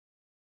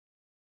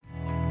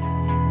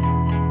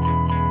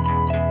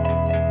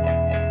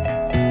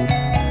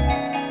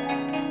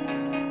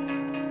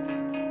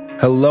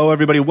Hello,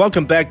 everybody.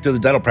 Welcome back to the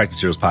Dental Practice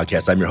Heroes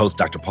Podcast. I'm your host,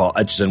 Dr. Paul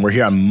Etchison. We're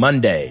here on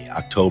Monday,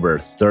 October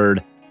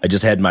 3rd. I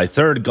just had my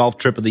third golf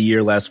trip of the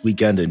year last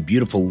weekend in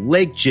beautiful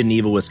Lake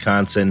Geneva,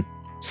 Wisconsin.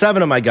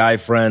 7 of my guy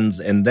friends,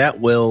 and that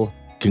will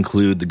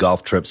conclude the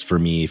golf trips for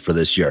me for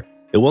this year.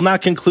 It will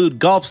not conclude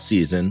golf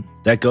season.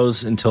 That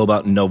goes until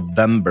about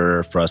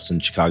November for us in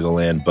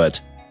Chicagoland,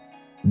 but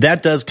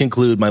that does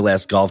conclude my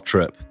last golf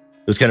trip.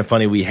 It was kind of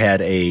funny. We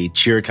had a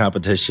cheer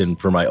competition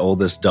for my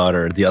oldest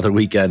daughter the other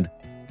weekend,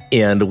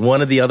 and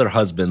one of the other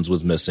husbands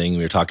was missing.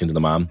 We were talking to the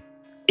mom,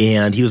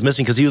 and he was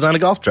missing because he was on a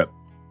golf trip.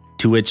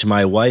 To which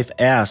my wife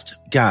asked,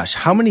 gosh,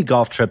 how many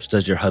golf trips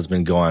does your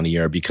husband go on a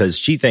year? Because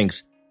she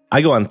thinks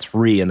I go on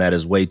 3, and that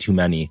is way too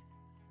many.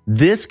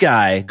 This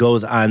guy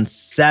goes on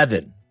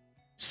 7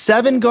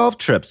 golf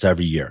trips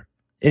every year.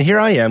 And here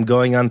I am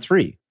going on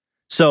 3.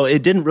 So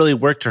it didn't really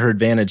work to her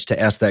advantage to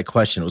ask that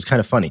question. It was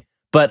kind of funny.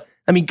 But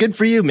I mean, good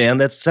for you, man.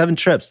 That's 7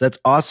 trips. That's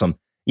awesome.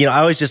 You know,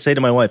 I always just say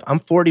to my wife, I'm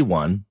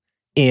 41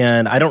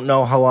 and I don't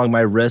know how long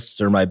my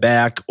wrists or my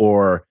back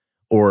or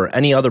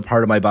any other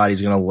part of my body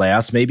is going to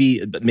last.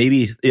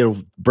 Maybe it'll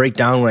break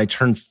down when I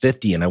turn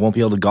 50 and I won't be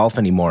able to golf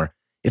anymore.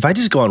 If I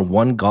just go on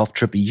 1 golf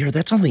trip a year,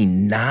 that's only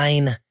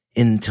 9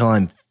 until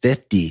I'm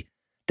 50.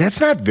 That's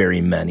not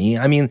very many.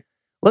 I mean,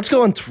 let's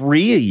go on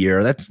 3 a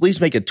year. That's at least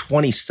make it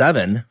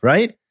 27,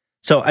 right?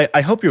 So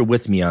I hope you're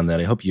with me on that.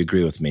 I hope you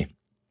agree with me.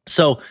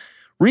 So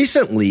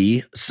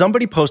recently,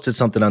 somebody posted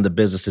something on the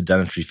Business of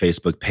Dentistry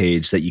Facebook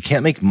page that you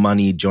can't make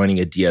money joining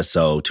a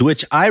DSO, to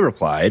which I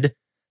replied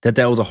that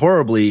was a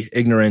horribly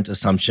ignorant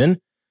assumption,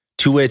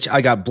 to which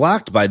I got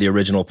blocked by the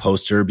original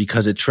poster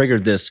because it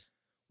triggered this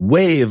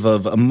wave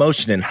of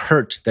emotion and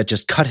hurt that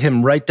just cut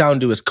him right down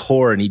to his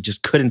core, and he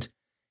just couldn't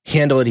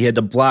handle it. He had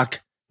to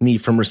block me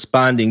from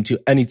responding to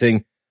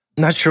anything.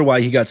 Not sure why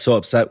he got so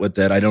upset with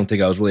that. I don't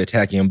think I was really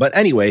attacking him. But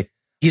anyway,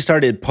 he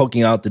started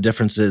poking out the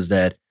differences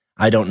that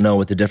I don't know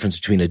what the difference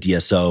between a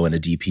DSO and a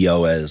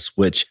DPO is,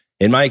 which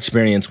in my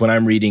experience, when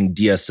I'm reading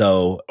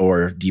DSO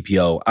or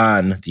DPO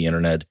on the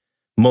internet,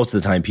 most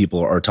of the time people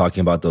are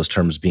talking about those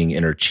terms being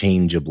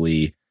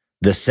interchangeably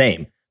the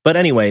same. But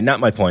anyway,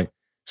 not my point.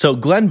 So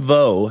Glenn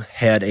Vo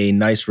had a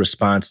nice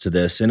response to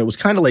this, and it was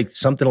kind of like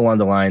something along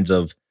the lines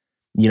of,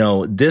 you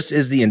know, this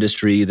is the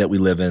industry that we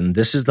live in.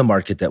 This is the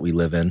market that we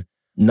live in.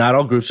 Not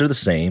all groups are the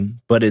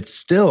same, but it's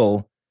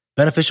still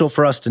beneficial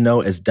for us to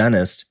know as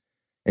dentists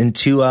and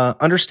to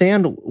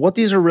understand what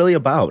these are really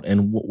about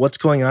and what's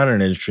going on in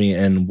an industry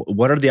and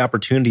what are the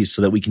opportunities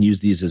so that we can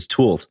use these as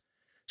tools.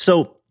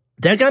 So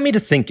that got me to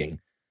thinking.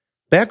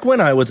 Back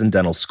when I was in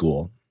dental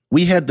school,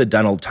 we had the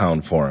Dental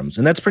Town forums,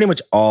 and that's pretty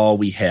much all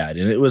we had.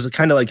 And it was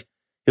kind of like,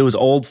 it was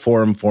old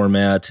forum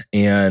format,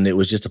 and it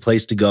was just a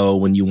place to go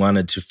when you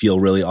wanted to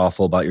feel really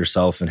awful about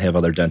yourself and have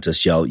other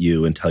dentists yell at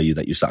you and tell you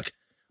that you suck.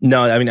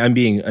 No, I mean, I'm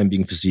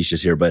being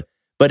facetious here, but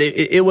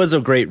it was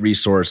a great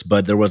resource,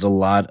 but there was a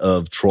lot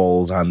of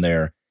trolls on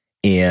there,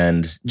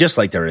 and just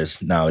like there is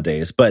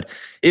nowadays, but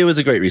it was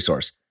a great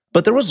resource.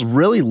 But there was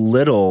really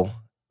little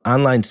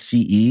online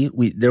CE.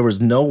 There was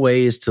no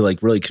ways to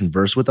like really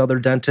converse with other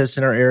dentists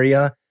in our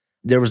area.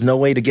 There was no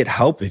way to get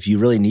help if you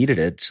really needed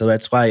it. So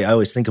that's why I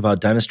always think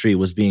about dentistry it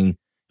was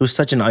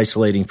such an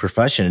isolating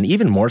profession. And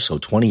even more so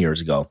 20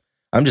 years ago.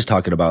 I'm just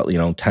talking about,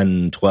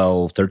 10,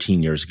 12,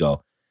 13 years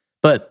ago.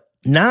 But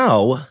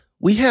now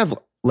we have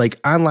like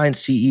online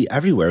CE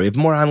everywhere. We have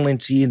more online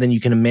CE than you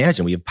can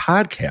imagine. We have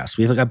podcasts.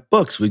 We've got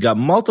books. We've got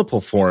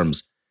multiple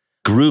forums,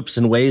 groups,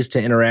 and ways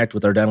to interact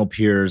with our dental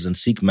peers and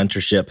seek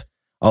mentorship,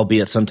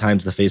 albeit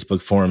sometimes the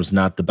Facebook forum is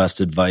not the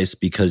best advice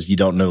because you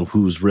don't know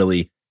who's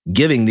really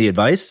giving the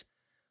advice.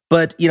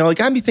 But, it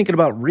got me thinking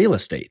about real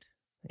estate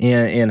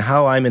and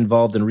how I'm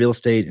involved in real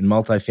estate and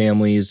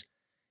multifamilies.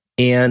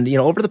 And,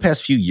 over the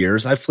past few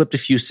years, I've flipped a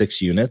few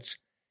 6 units.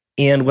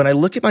 And when I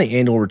look at my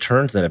annual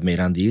returns that I've made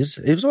on these,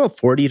 it was about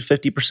 40 to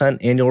 50%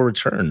 annual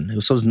return.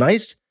 So it was a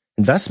nice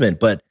investment,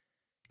 but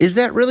is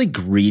that really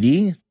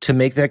greedy to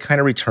make that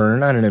kind of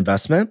return on an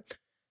investment?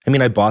 I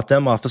mean, I bought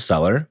them off a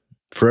seller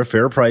for a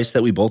fair price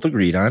that we both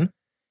agreed on.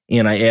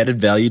 And I added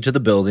value to the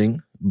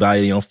building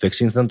by,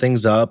 fixing some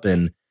things up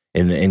and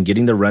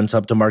getting the rents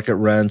up to market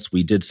rents.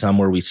 We did some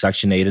where we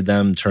Section 8'd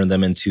them, turned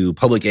them into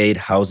public aid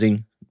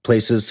housing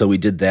places. So we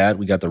did that.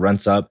 We got the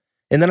rents up.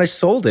 And then I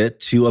sold it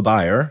to a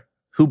buyer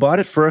who bought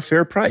it for a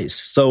fair price.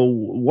 So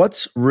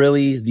what's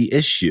really the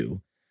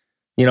issue?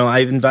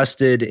 I've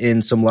invested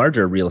in some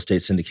larger real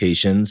estate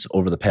syndications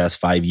over the past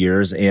 5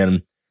 years.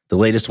 And the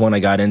latest one I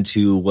got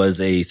into was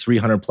a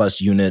 300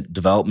 plus unit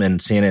development in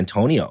San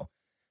Antonio.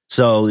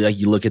 So like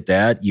you look at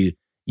that, you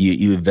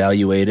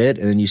evaluate it,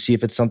 and then you see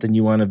if it's something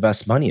you want to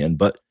invest money in.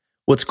 But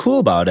what's cool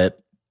about it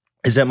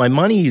is that my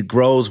money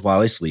grows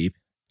while I sleep.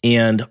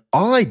 And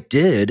all I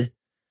did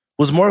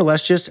was more or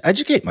less just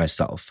educate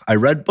myself. I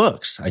read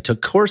books. I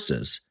took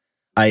courses.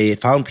 I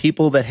found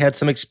people that had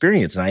some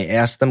experience and I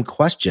asked them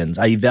questions.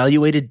 I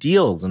evaluated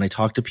deals and I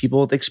talked to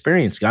people with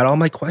experience, got all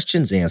my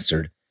questions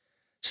answered.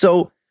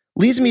 So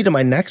leads me to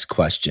my next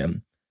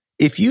question.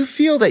 If you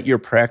feel that your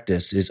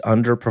practice is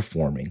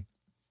underperforming,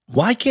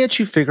 why can't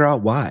you figure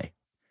out why?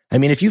 I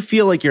mean, if you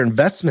feel like your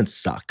investments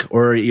suck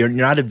or you're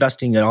not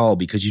investing at all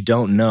because you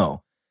don't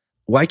know,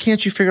 why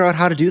can't you figure out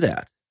how to do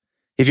that?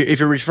 If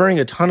you're referring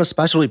a ton of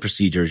specialty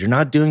procedures, you're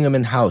not doing them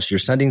in-house, you're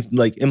sending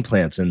like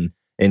implants and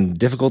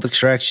difficult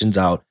extractions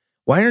out,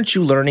 why aren't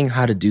you learning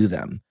how to do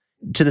them?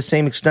 To the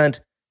same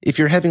extent, if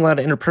you're having a lot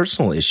of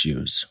interpersonal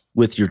issues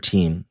with your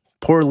team,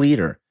 poor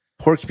leader,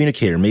 poor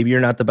communicator, maybe you're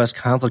not the best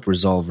conflict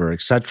resolver,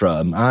 etc.,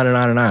 on and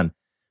on and on,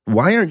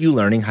 why aren't you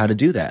learning how to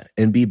do that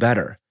and be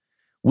better?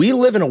 We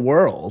live in a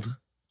world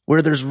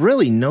where there's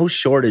really no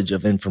shortage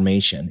of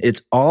information.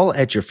 It's all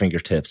at your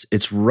fingertips.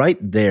 It's right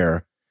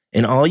there.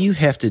 And all you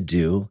have to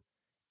do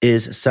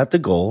is set the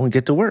goal and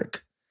get to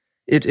work.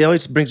 It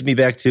always brings me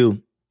back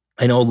to,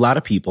 I know a lot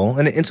of people,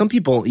 and some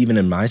people even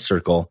in my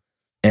circle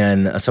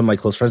and some of my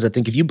close friends, I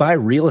think if you buy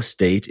real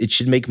estate, it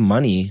should make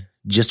money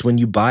just when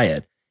you buy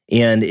it.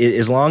 And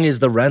as long as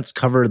the rents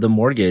cover the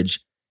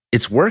mortgage,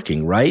 it's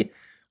working, right?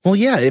 Well,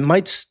 yeah, it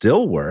might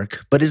still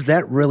work, but is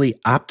that really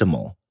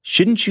optimal?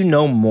 Shouldn't you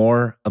know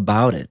more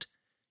about it?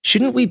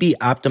 Shouldn't we be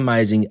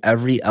optimizing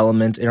every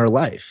element in our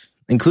life,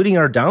 including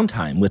our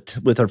downtime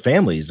with our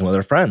families and with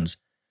our friends?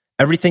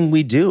 Everything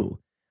we do.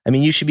 I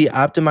mean, you should be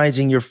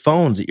optimizing your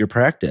phones at your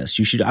practice.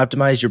 You should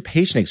optimize your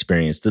patient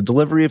experience, the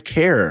delivery of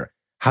care,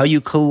 how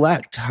you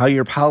collect, how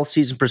your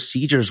policies and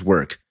procedures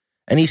work,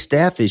 any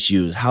staff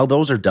issues, how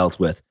those are dealt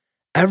with.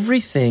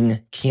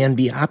 Everything can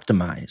be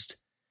optimized.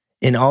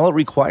 And all it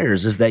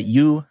requires is that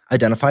you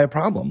identify a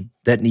problem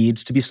that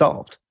needs to be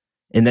solved.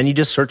 And then you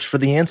just search for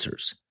the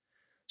answers.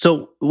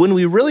 So when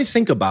we really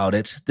think about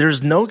it,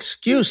 there's no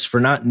excuse for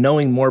not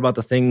knowing more about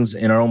the things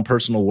in our own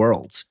personal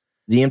worlds.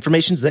 The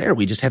information's there.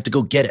 We just have to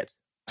go get it.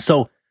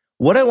 So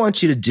what I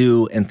want you to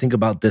do and think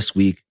about this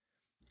week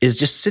is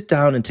just sit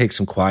down and take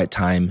some quiet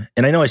time.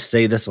 And I know I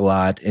say this a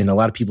lot and a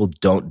lot of people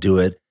don't do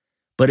it,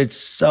 but it's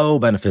so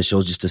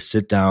beneficial just to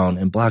sit down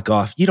and block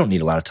off. You don't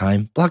need a lot of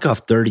time. Block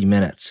off 30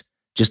 minutes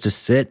just to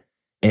sit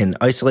and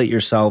isolate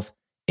yourself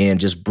and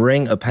just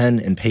bring a pen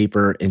and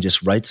paper and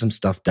just write some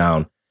stuff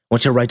down. I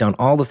want you to write down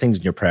all the things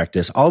in your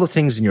practice, all the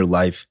things in your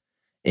life,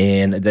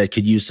 and that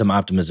could use some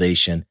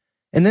optimization.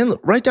 And then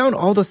write down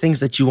all the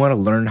things that you want to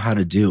learn how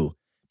to do.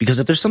 Because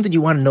if there's something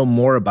you want to know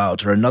more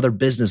about or another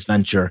business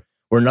venture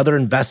or another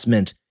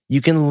investment,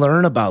 you can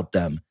learn about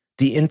them.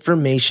 The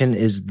information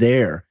is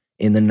there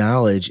and the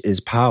knowledge is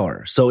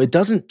power. So it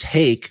doesn't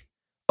take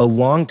a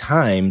long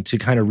time to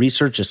kind of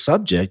research a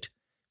subject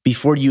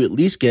before you at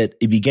least get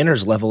a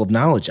beginner's level of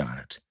knowledge on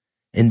it.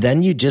 And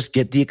then you just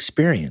get the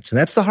experience. And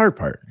that's the hard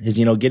part is,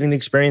 getting the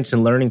experience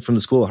and learning from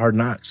the school of hard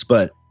knocks.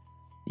 But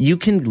you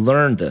can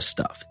learn this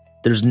stuff.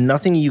 There's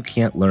nothing you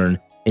can't learn.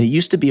 And it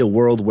used to be a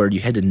world where you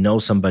had to know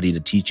somebody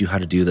to teach you how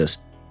to do this.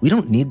 We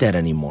don't need that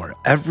anymore.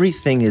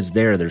 Everything is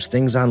there. There's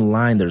things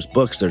online. There's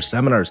books. There's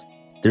seminars.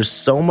 There's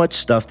so much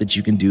stuff that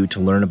you can do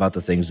to learn about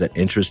the things that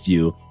interest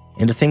you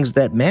and the things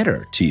that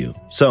matter to you.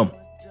 So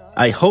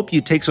I hope you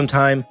take some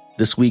time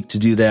this week to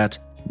do that.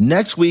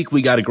 Next week,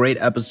 we got a great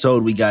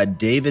episode. We got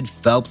David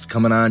Phelps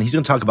coming on. He's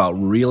going to talk about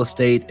real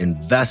estate,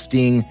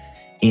 investing,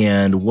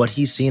 and what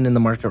he's seeing in the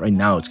market right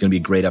now. It's going to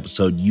be a great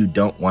episode. You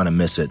don't want to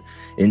miss it.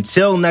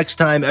 Until next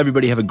time,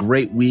 everybody have a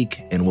great week,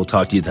 and we'll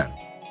talk to you then.